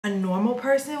A normal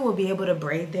person will be able to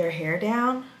braid their hair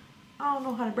down. I don't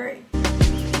know how to braid.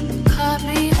 Caught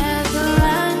me at the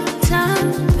right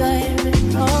time, baby.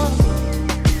 Oh,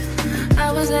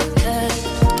 I was at the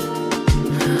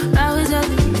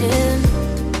end.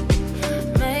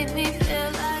 Made me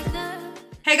feel like that.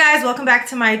 Hey guys, welcome back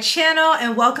to my channel,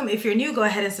 and welcome if you're new. Go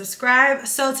ahead and subscribe.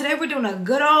 So today we're doing a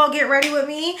good old get ready with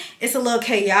me. It's a little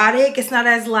chaotic. It's not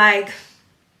as like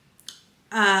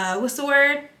what's the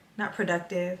word? Not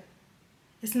productive.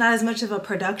 It's not as much of a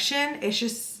production. It's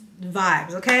just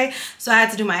vibes, okay? So I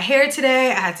had to do my hair today.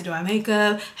 I had to do my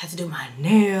makeup. I had to do my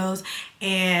nails.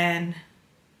 And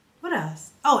what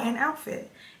else? Oh, and outfit.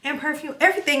 And perfume.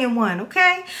 Everything in one,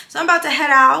 okay? So I'm about to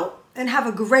head out and have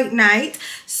a great night.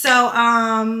 So,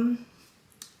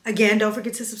 again, don't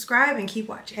forget to subscribe and keep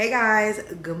watching. Hey guys,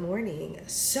 good morning.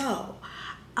 So,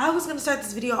 I was gonna start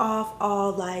this video off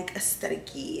all like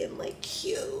aesthetic-y and like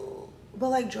cute, but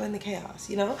like join the chaos,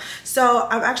 you know? So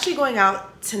I'm actually going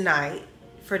out tonight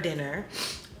for dinner,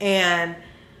 and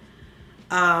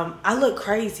I look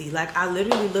crazy. Like I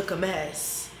literally look a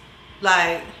mess.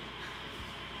 Like,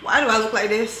 why do I look like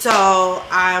this? So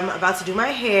I'm about to do my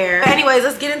hair. But anyways,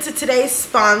 let's get into today's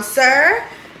sponsor.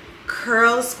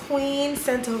 Curlsqueen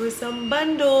sent over some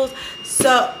bundles.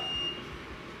 So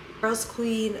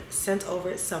Curlsqueen sent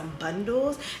over some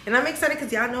bundles, and I'm excited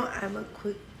because y'all know I'm a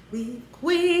Quickweave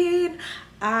queen.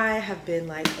 I have been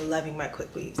like loving my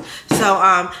Quickweaves.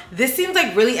 So this seems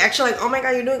like really extra, like, oh my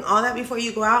god, you're doing all that before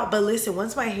you go out. But listen,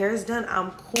 once my hair is done,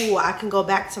 I'm cool. I can go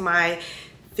back to my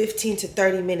 15 to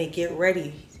 30 minute get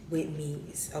ready with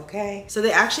me's, okay? So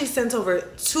they actually sent over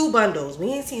 2 bundles. We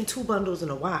ain't seen 2 bundles in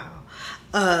a while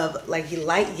of like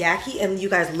light yaki. And you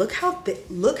guys, look how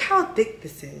thick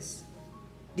this is.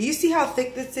 Do you see how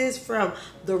thick this is from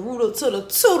the rooter to the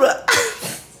tutor?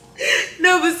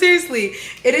 No, but seriously,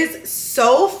 it is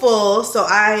so full. So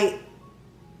I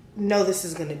know this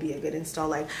is gonna be a good install.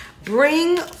 Like,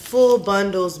 bring full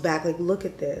bundles back. Like, look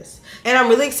at this. And I'm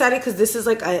really excited because this is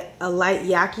like a light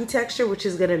yaki texture, which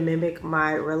is gonna mimic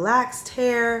my relaxed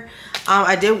hair.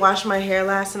 I did wash my hair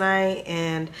last night,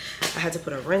 and I had to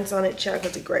put a rinse on it, check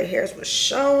because the gray hairs was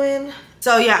showing.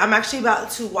 So yeah, I'm actually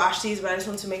about to wash these, but I just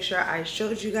wanted to make sure I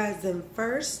showed you guys them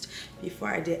first before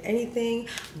I did anything.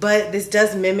 But this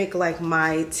does mimic like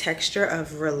my texture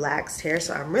of relaxed hair,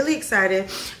 so I'm really excited.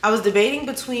 I was debating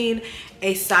between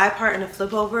a side part and a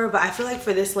flip over, but I feel like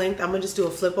for this length, I'm gonna just do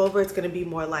a flip over. It's gonna be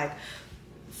more like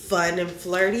fun and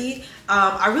flirty.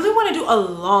 I really wanna do a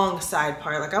long side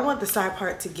part. Like I want the side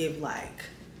part to give like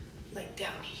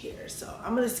down here. So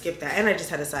I'm gonna skip that. And I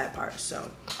just had a side part, so.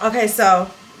 Okay, so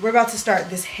we're about to start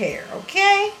this hair,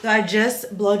 okay? So I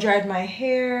just blow dried my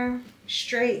hair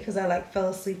straight because I like fell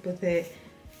asleep with it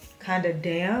kind of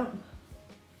damp.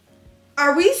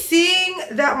 Are we seeing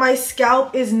that my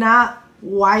scalp is not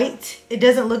white? It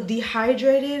doesn't look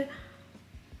dehydrated?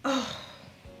 Oh,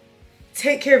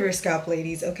 take care of your scalp,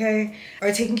 ladies, okay?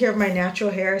 Or taking care of my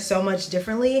natural hair so much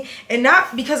differently. And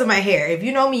not because of my hair. If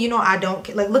you know me, you know I don't,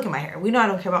 like, look at my hair. We know I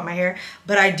don't care about my hair,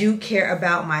 but I do care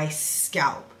about my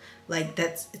scalp. Like,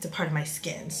 it's a part of my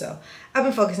skin. So I've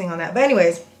been focusing on that. But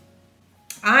anyways,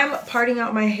 I'm parting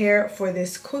out my hair for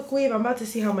this Quickweave. I'm about to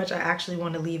see how much I actually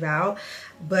want to leave out.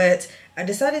 But I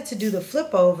decided to do the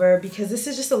flip over because this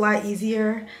is just a lot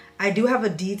easier. I do have a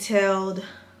detailed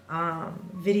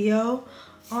video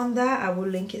on that. I will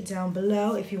link it down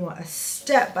below if you want a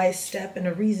step-by-step and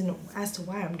a reason as to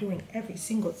why I'm doing every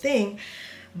single thing.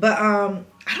 But I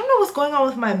don't know what's going on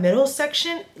with my middle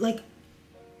section. Like,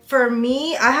 for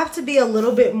me, I have to be a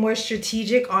little bit more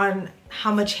strategic on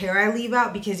how much hair I leave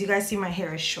out because you guys see my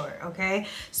hair is short, okay?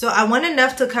 So I want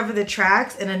enough to cover the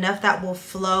tracks and enough that will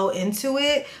flow into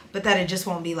it, but that it just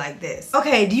won't be like this.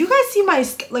 Okay, do you guys see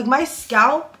my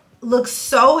scalp looks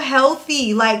so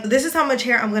healthy? Like, this is how much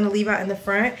hair I'm gonna leave out in the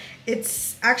front.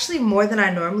 It's actually more than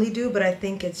I normally do, but I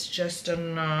think it's just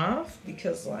enough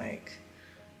because like,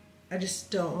 I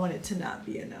just don't want it to not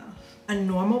be enough. A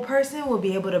normal person will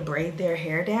be able to braid their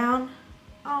hair down.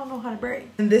 I don't know how to braid.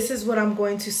 And this is what I'm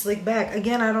going to slick back.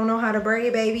 Again, I don't know how to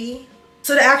braid, baby.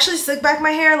 So to actually slick back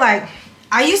my hair, like,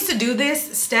 I used to do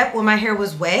this step when my hair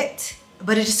was wet,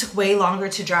 but it just took way longer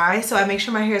to dry. So I make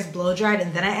sure my hair is blow dried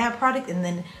and then I add product, and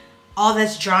then all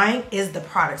that's drying is the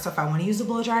product. So if I want to use the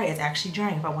blow dryer, it's actually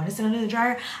drying. If I want to sit under the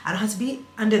dryer, I don't have to be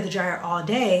under the dryer all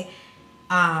day.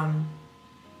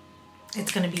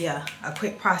 It's gonna be a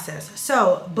quick process.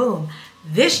 So boom,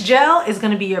 This gel is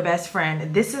gonna be your best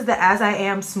friend. This is the As I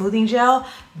Am smoothing gel.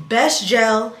 Best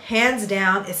gel, hands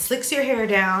down. It slicks your hair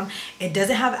down. It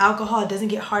doesn't have alcohol. It doesn't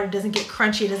get hard. It doesn't get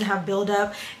crunchy. It doesn't have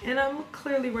buildup. And I'm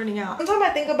clearly running out. Sometimes I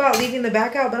think about leaving the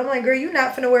back out, but I'm like, girl, you're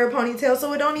not finna wear a ponytail,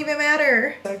 so it don't even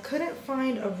matter. I couldn't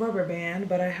find a rubber band,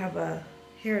 but I have a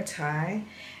hair tie.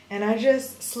 And I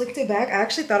just slicked it back. I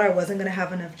actually thought I wasn't gonna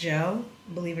have enough gel,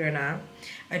 believe it or not.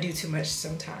 I do too much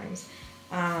sometimes.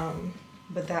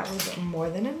 But that was more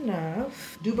than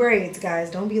enough. Do braids, guys.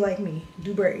 Don't be like me.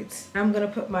 Do braids. I'm gonna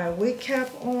put my wig cap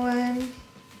on.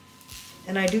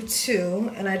 And I do two.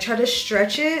 And I try to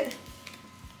stretch it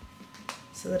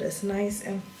so that it's nice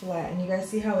and flat. And you guys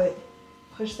see how it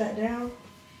pushed that down?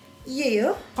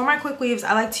 Yeah. For my quick weaves,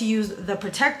 I like to use the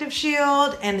protective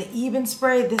shield and the even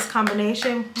spray. This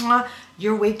combination,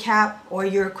 your wig cap or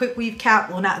your quick weave cap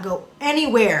will not go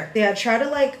anywhere. Yeah, try to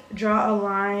like draw a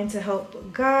line to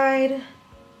help guide.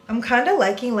 I'm kind of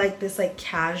liking like this like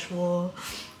casual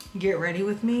get ready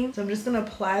with me. So I'm just gonna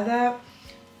apply that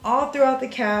all throughout the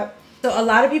cap. So a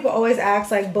lot of people always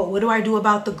ask like, but what do I do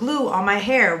about the glue on my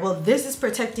hair? Well, this is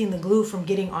protecting the glue from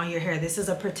getting on your hair. This is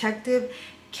a protective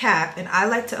cap and I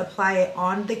like to apply it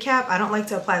on the cap. I don't like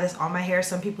to apply this on my hair.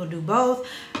 Some people do both.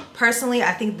 Personally,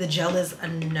 I think the gel is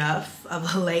enough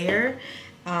of a layer.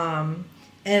 And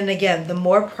again, the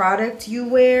more product you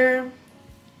wear,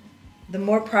 the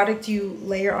more product you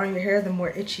layer on your hair, the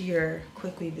more itchy your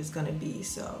quick weave is gonna be.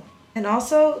 So, and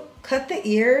also cut the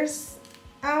ears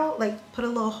out, like put a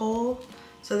little hole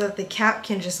so that the cap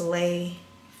can just lay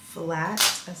flat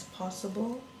as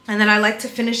possible. And then I like to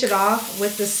finish it off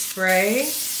with the spray.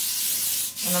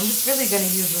 And I'm just really gonna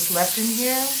use what's left in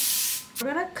here.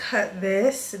 We're gonna cut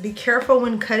this. Be careful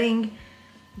when cutting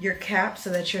your cap so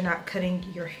that you're not cutting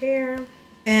your hair.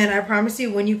 And I promise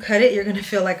you, when you cut it, you're gonna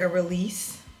feel like a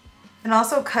release. And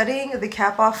also cutting the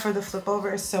cap off for the flip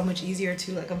over is so much easier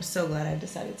too. Like, I'm so glad I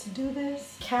decided to do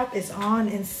this. Cap is on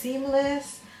and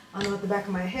seamless. I don't know what the back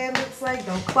of my head looks like.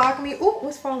 Don't clock me. Ooh,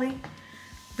 what's falling?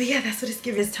 But yeah, that's what it's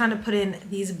giving. It's time to put in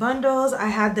these bundles. I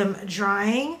had them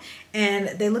drying and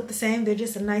they look the same. They're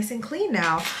just nice and clean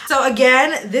now. So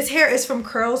again, this hair is from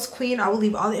curlsqueen. I will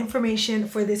leave all the information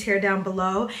for this hair down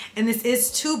below. And this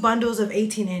is 2 bundles of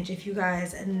 18-inch. If you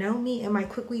guys know me and my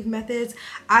quick weave methods,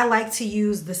 I like to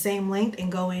use the same length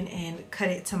and go in and cut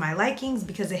it to my likings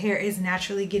because the hair is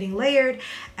naturally getting layered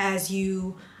as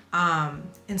you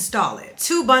install it.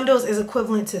 2 bundles is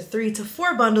equivalent to 3 to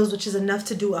 4 bundles, which is enough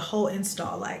to do a whole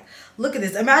install. Like, look at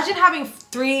this. Imagine having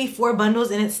 3-4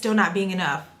 bundles and it still not being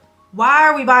enough. Why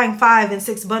are we buying 5 and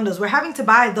 6 bundles? We're having to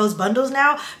buy those bundles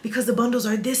now because the bundles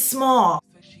are this small.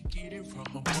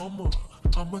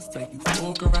 I'ma say you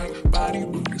fuck right, body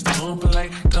rude is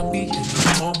unpolite. Got me in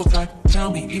the humble type. Tell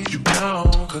me, is you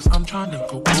down? Cause I'm trying to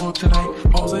go up tonight.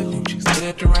 Pose and you, she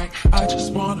said the right. I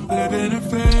just wanna live in a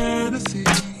fantasy.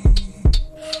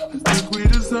 I think we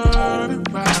deserve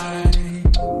it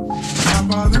right.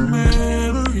 Top all the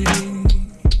memories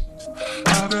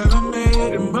I've ever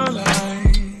made in my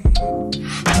life.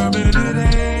 Permanent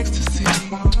ecstasy.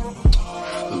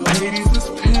 The ladies is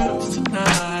pimps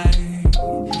tonight.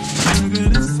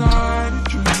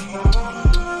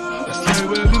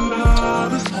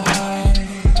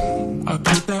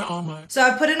 So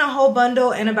I put in a whole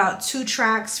bundle and about 2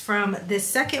 tracks from this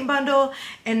second bundle,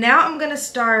 and now I'm gonna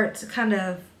start kind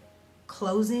of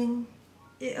closing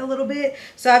it a little bit.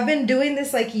 So I've been doing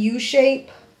this like U shape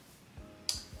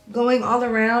going all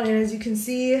around, and as you can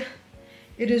see,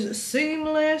 it is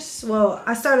seamless. Well,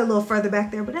 I started a little further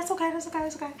back there, but that's okay, that's okay,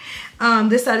 that's okay.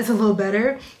 This side is a little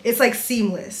better. It's like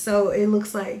seamless, so it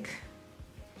looks like,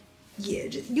 yeah,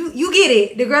 just, you get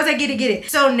it. The girls that get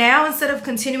it. So now instead of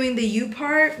continuing the U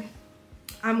part,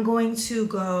 I'm going to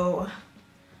go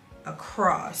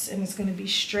across, and it's gonna be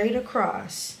straight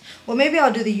across. Well, maybe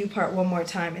I'll do the U part one more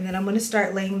time, and then I'm gonna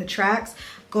start laying the tracks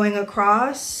going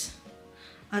across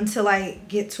until I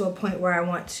get to a point where I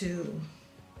want to,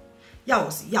 y'all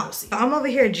will see, y'all will see. I'm over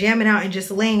here jamming out and just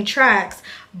laying tracks,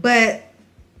 but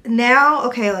now,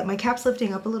 okay, like my cap's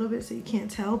lifting up a little bit so you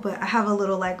can't tell, but I have a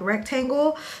little like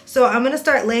rectangle. So I'm gonna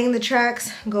start laying the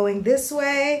tracks going this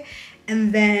way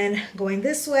and then going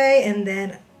this way and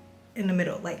then in the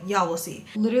middle, like y'all will see.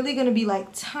 Literally gonna be like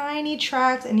tiny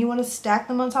tracks, and you wanna stack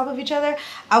them on top of each other.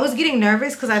 I was getting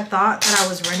nervous because I thought that I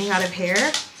was running out of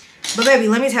hair, but baby,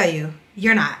 let me tell you,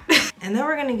 you're not. And then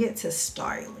we're gonna get to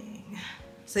styling.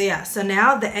 So yeah, so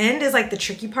now the end is like the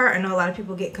tricky part. I know a lot of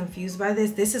people get confused by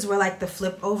this. This is where like the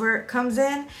flip over comes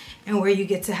in, and where you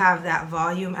get to have that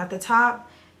volume at the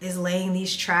top is laying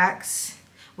these tracks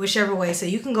whichever way. So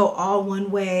you can go all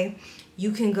one way.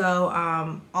 you can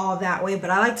go all that way, but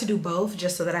I like to do both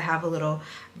just so that I have a little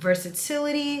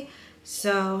versatility.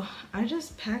 So I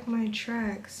just pack my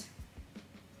tracks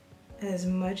as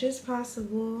much as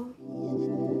possible.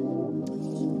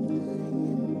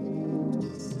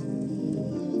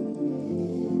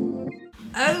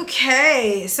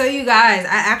 Okay, so you guys, I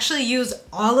actually used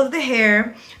all of the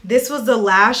hair. This was the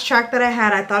last track that I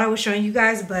had. I thought I was showing you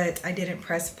guys, but I didn't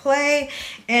press play.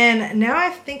 And now I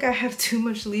think I have too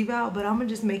much leave out, but I'm gonna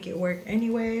just make it work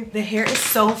anyway. The hair is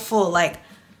so full, like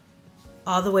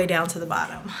all the way down to the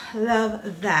bottom.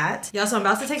 Love that. Y'all, so I'm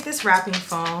about to take this wrapping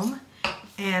foam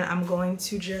and I'm going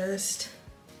to just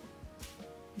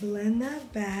blend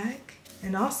that back.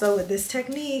 And also with this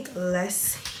technique,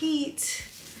 less heat.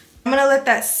 I'm gonna let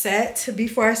that set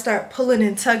before I start pulling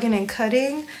and tugging and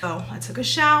cutting. So I took a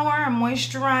shower, I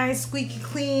moisturized, squeaky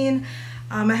clean.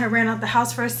 I had ran out the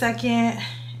house for a second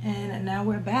and now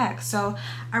we're back. So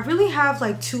I really have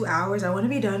like 2 hours. I wanna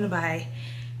be done by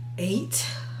 8.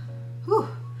 Whew.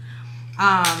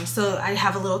 So I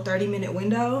have a little 30-minute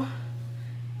window.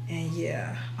 And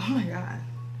yeah, oh my God, I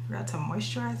forgot to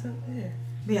moisturize up there.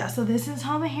 But yeah, so this is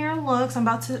how the hair looks. I'm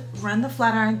about to run the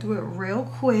flat iron through it real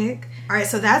quick. All right,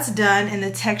 so that's done and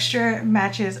the texture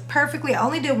matches perfectly. I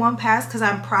only did one pass because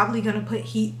I'm probably gonna put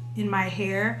heat in my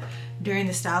hair during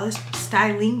the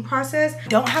styling process.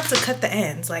 Don't have to cut the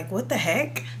ends, like what the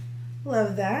heck?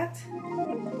 Love that.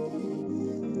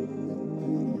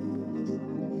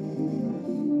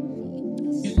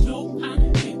 You know I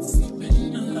hate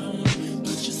sleeping alone,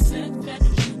 but you said that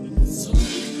you were so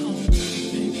home.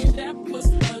 Baby, that was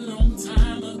a long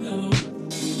time ago.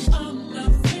 I'm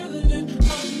not feeling it,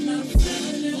 I'm not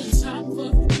feeling it. On top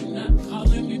of you not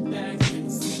calling me back.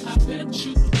 See, I bet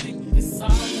you think it's all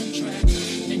on track,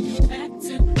 and you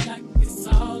acting like it's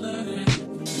all of that.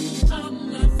 I'm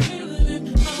not feeling it,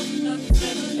 I'm not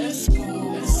feeling it. Let's go,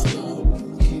 let's go.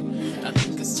 I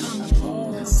think it's time to go,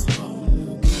 let's go.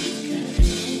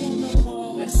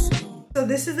 So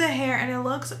this is the hair and it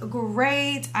looks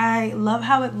great. I love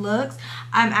how it looks.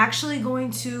 I'm actually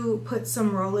going to put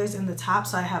some rollers in the top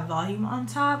so I have volume on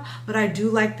top, but I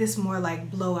do like this more like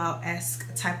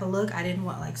blowout-esque type of look. I didn't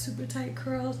want like super tight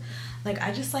curls. Like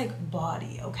I just like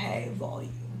body, okay?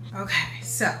 Volume. Okay,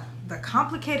 so the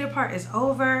complicated part is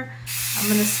over. I'm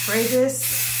gonna spray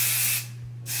this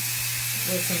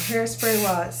with some hairspray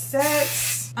while it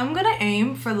sets. I'm gonna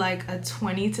aim for like a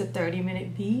 20 to 30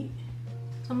 minute beat.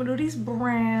 I'm gonna do these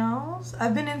brows.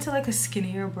 I've been into like a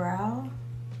skinnier brow.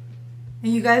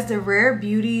 And you guys, the Rare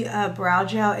Beauty brow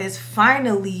gel is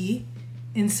finally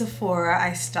in Sephora.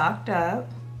 I stocked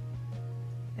up.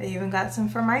 I even got some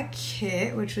for my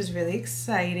kit, which was really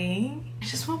exciting. I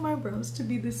just want my brows to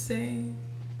be the same.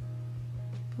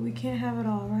 But we can't have it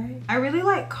all, right? I really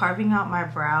like carving out my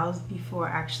brows before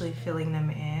actually filling them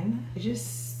in. It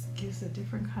just gives a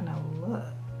different kind of look.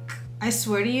 I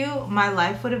swear to you, my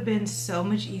life would have been so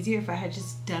much easier if I had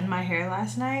just done my hair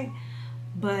last night,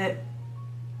 but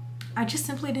I just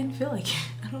simply didn't feel like it.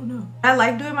 I don't know. I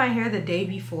like doing my hair the day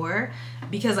before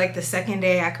because like the second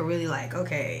day I could really like,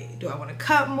 okay, do I want to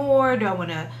cut more? Do I want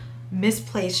to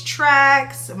misplace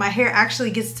tracks? My hair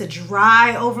actually gets to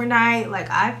dry overnight.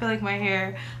 Like I feel like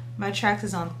my tracks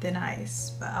is on thin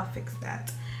ice, but I'll fix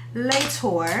that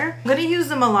later. I'm gonna use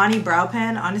the Milani brow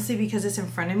pen, honestly, because it's in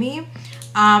front of me.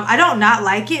 I don't not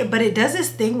like it, but it does this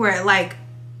thing where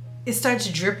it starts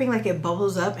dripping, like it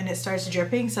bubbles up and it starts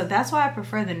dripping. So that's why I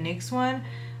prefer the NYX one.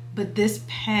 But this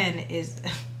pen is,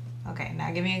 okay,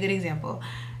 now give me a good example.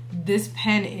 This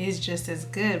pen is just as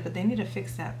good, but they need to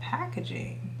fix that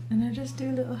packaging. And I just do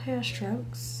little hair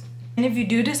strokes. And if you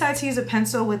do decide to use a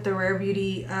pencil with the Rare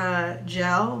Beauty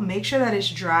gel, make sure that it's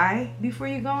dry before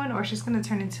you go in or it's just gonna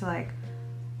turn into like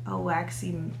a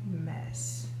waxy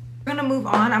mess. We're gonna move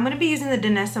on. I'm gonna be using the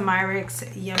Danessa Myricks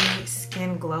Yummy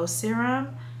Skin Glow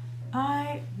Serum.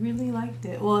 I really liked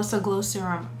it. Well, it's a glow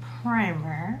serum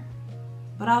primer,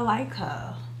 but I like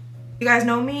her. You guys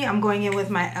know me, I'm going in with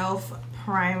my e.l.f.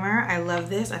 primer. I love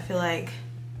this. I feel like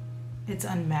it's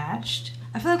unmatched.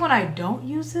 I feel like when I don't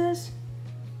use this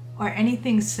or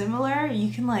anything similar,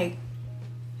 you can like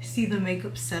see the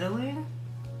makeup settling.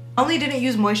 I only didn't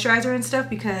use moisturizer and stuff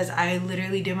because I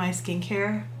literally did my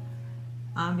skincare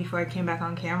before I came back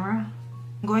on camera.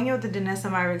 I'm going in with the Danessa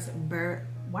Myricks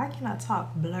why can't I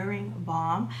talk? Blurring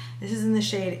Balm. This is in the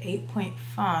shade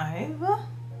 8.5.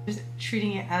 Just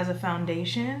treating it as a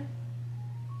foundation.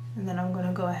 And then I'm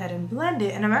gonna go ahead and blend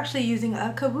it. And I'm actually using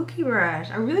a kabuki brush.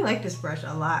 I really like this brush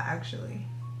a lot, actually.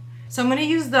 So I'm gonna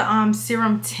use the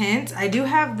serum tint. I do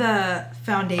have the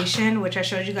foundation, which I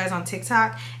showed you guys on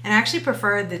TikTok. And I actually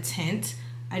prefer the tint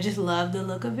I just love the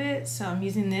look of it. So I'm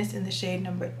using this in the shade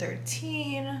number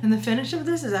 13. And the finish of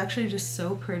this is actually just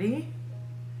so pretty.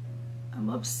 I'm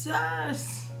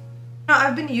obsessed. Now,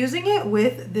 I've been using it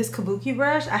with this kabuki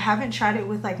brush. I haven't tried it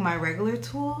with like my regular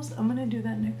tools. I'm gonna do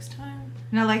that next time.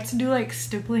 And I like to do like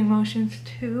stippling motions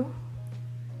too.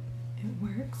 It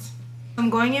works. I'm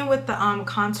going in with the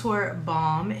Contour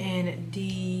Balm in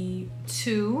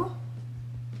D2.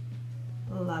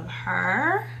 Love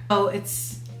her. Oh,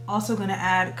 it's also gonna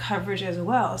add coverage as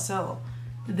well. So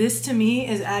this to me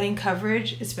is adding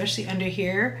coverage, especially under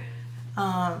here.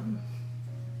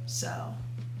 So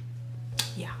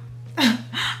yeah.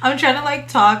 I'm trying to like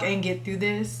talk and get through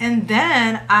this. And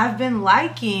then I've been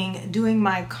liking doing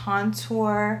my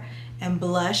contour and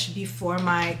blush before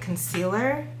my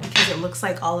concealer because it looks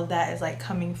like all of that is like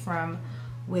coming from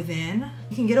within.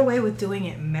 You can get away with doing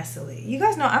it messily. You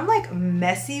guys know I'm like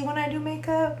messy when I do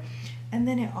makeup, and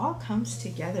then it all comes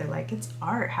together like it's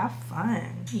art. Have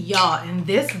fun. Y'all, and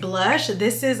this blush,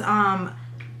 this is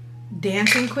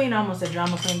Dancing Queen, almost a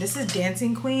drama queen. This is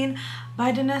Dancing Queen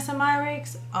by Danessa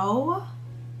Myricks. Oh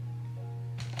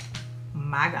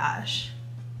my gosh.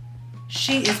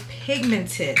 She is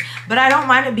pigmented, but I don't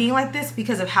mind it being like this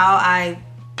because of how I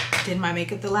did my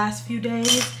makeup the last few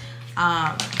days.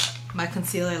 My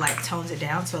concealer like tones it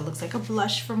down so it looks like a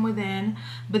blush from within.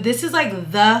 But this is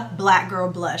like the black girl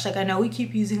blush. Like I know we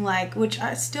keep using like, which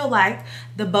I still like,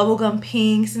 the bubblegum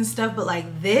pinks and stuff, but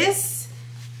like this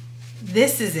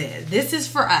is it. This is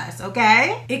for us,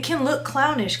 okay? It can look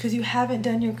clownish because you haven't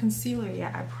done your concealer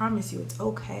yet. I promise you, it's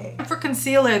okay. For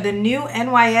concealer, the new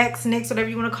NYX, NYX, whatever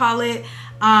you want to call it,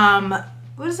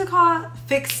 what is it called?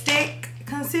 Fix Stick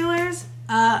concealers.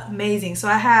 Amazing. So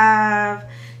I have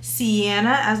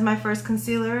Sienna as my first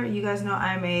concealer. You guys know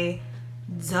I'm a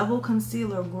double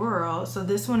concealer girl. So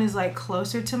this one is like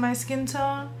closer to my skin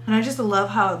tone. And I just love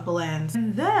how it blends.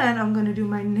 And then I'm going to do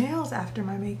my nails after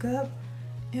my makeup.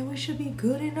 And we should be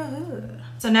good in the hood.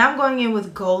 So now I'm going in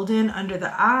with golden under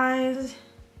the eyes.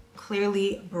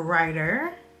 Clearly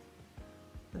brighter.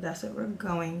 But that's what we're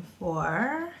going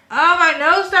for. Oh, my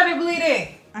nose started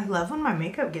bleeding. I love when my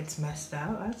makeup gets messed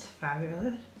up. That's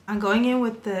fabulous. I'm going in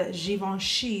with the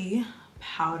Givenchy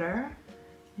powder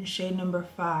in shade number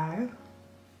 5.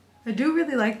 I do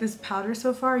really like this powder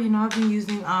so far. You know, I've been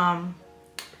using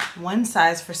one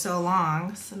size for so long.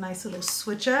 It's a nice little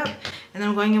switch up. And then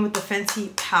I'm going in with the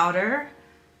Fenty powder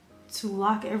to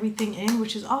lock everything in,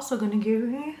 which is also going to give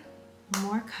me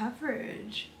more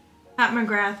coverage. Pat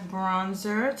McGrath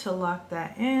bronzer to lock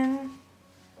that in.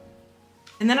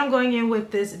 And then I'm going in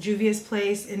with this Juvia's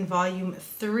Place in volume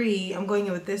 3. I'm going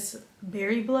in with this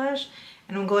berry blush,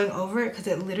 and I'm going over it because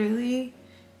it literally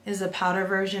is a powder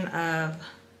version of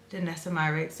Danessa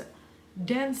Myricks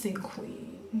Dancing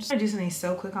Queen. I'm just gonna do something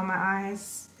so quick on my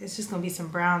eyes. It's just gonna be some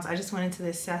browns. I just went into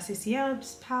this Sassy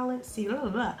Sienna's palette,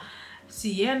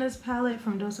 Sienna's palette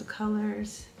from Dose of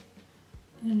Colors,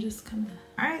 and just kind of.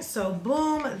 All right, so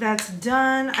boom, that's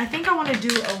done. I think I want to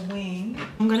do a wing.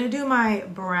 I'm gonna do my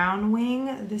brown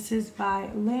wing. This is by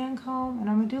Lancome, and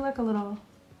I'm gonna do like a little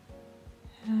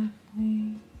half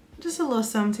wing, just a little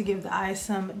something to give the eye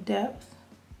some depth.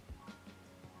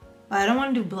 But I don't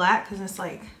want to do black because it's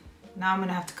like. Now I'm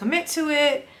gonna have to commit to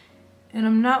it, and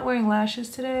I'm not wearing lashes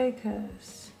today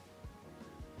because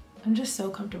I'm just so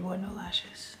comfortable with no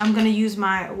lashes. I'm gonna use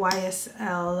my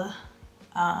YSL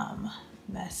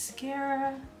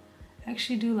mascara. I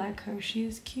actually do like her, she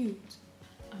is cute.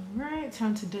 All right,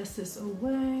 time to dust this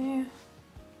away.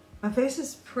 My face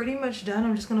is pretty much done.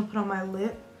 I'm just gonna put on my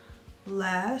lip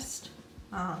last.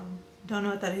 Don't know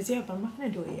what that is yet, but I'm not gonna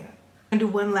do it yet. I'm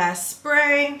gonna do one last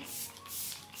spray.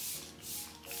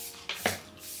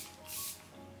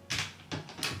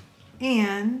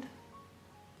 And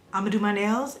I'm gonna do my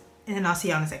nails, and then I'll see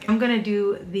y'all in a second. I'm gonna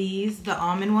do these, the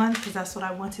almond ones, because that's what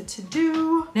I wanted to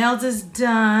do. Nails is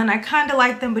done. I kind of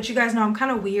like them, but you guys know I'm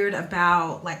kind of weird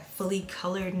about like fully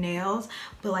colored nails,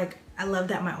 but like I love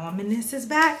that my almondness is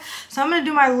back. So I'm gonna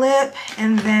do my lip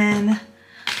and then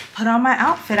put on my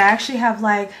outfit. I actually have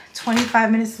like 25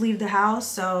 minutes to leave the house,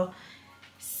 so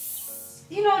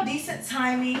you know, decent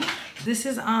timing. This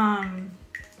is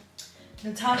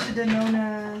Natasha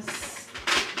Denona's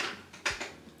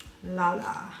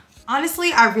Lala.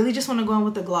 Honestly, I really just want to go in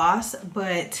with the gloss,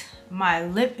 but my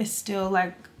lip is still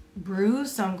like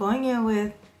bruised, so I'm going in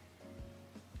with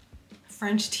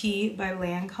French Tea by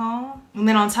Lancome. And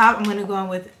then on top, I'm going to go in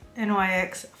with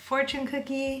NYX Fortune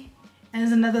Cookie And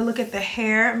there's another look at the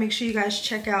hair. Make sure you guys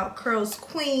check out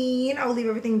curlsqueen. I'll leave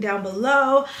everything down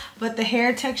below. But the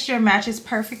hair texture matches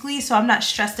perfectly, so I'm not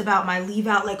stressed about my leave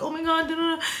out like, oh my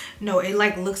god, no, it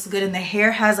like looks good, and the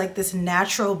hair has like this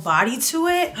natural body to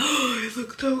it. Oh, it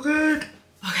looks so good.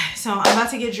 Okay, so I'm about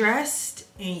to get dressed,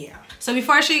 and yeah. So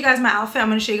before I show you guys my outfit, I'm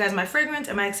gonna show you guys my fragrance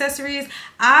and my accessories.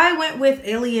 I went with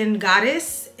Alien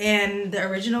Goddess and the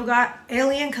original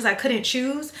Alien because I couldn't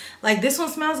choose. Like this one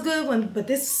smells good, but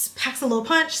this packs a little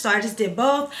punch, so I just did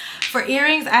both. For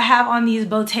earrings, I have on these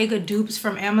Bottega dupes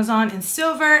from Amazon in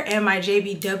silver and my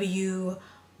JBW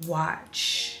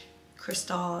watch.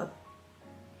 Crystal.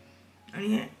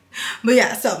 But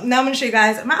yeah, so now I'm gonna show you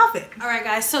guys my outfit. All right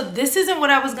guys, so this isn't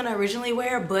what I was gonna originally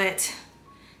wear, but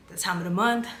the time of the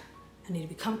month, I need to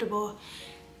be comfortable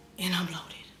and I'm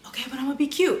loaded. Okay, but I'm gonna be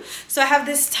cute. So I have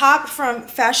this top from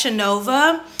Fashion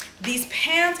Nova. These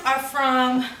pants are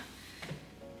from,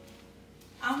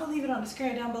 I'm gonna leave it on the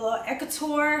screen down below,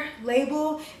 Ecator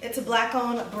label. It's a black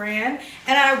owned brand.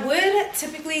 And I would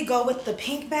typically go with the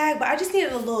pink bag, but I just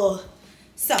needed a little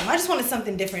something. I just wanted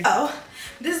something different. So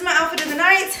this is my outfit of the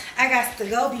night. I got to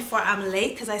go before I'm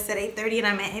late because I said 8:30 and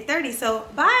I'm at 8:30, so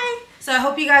bye. So I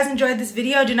hope you guys enjoyed this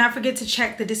video. Do not forget to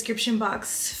check the description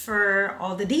box for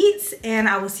all the deets, and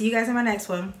I will see you guys in my next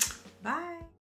one.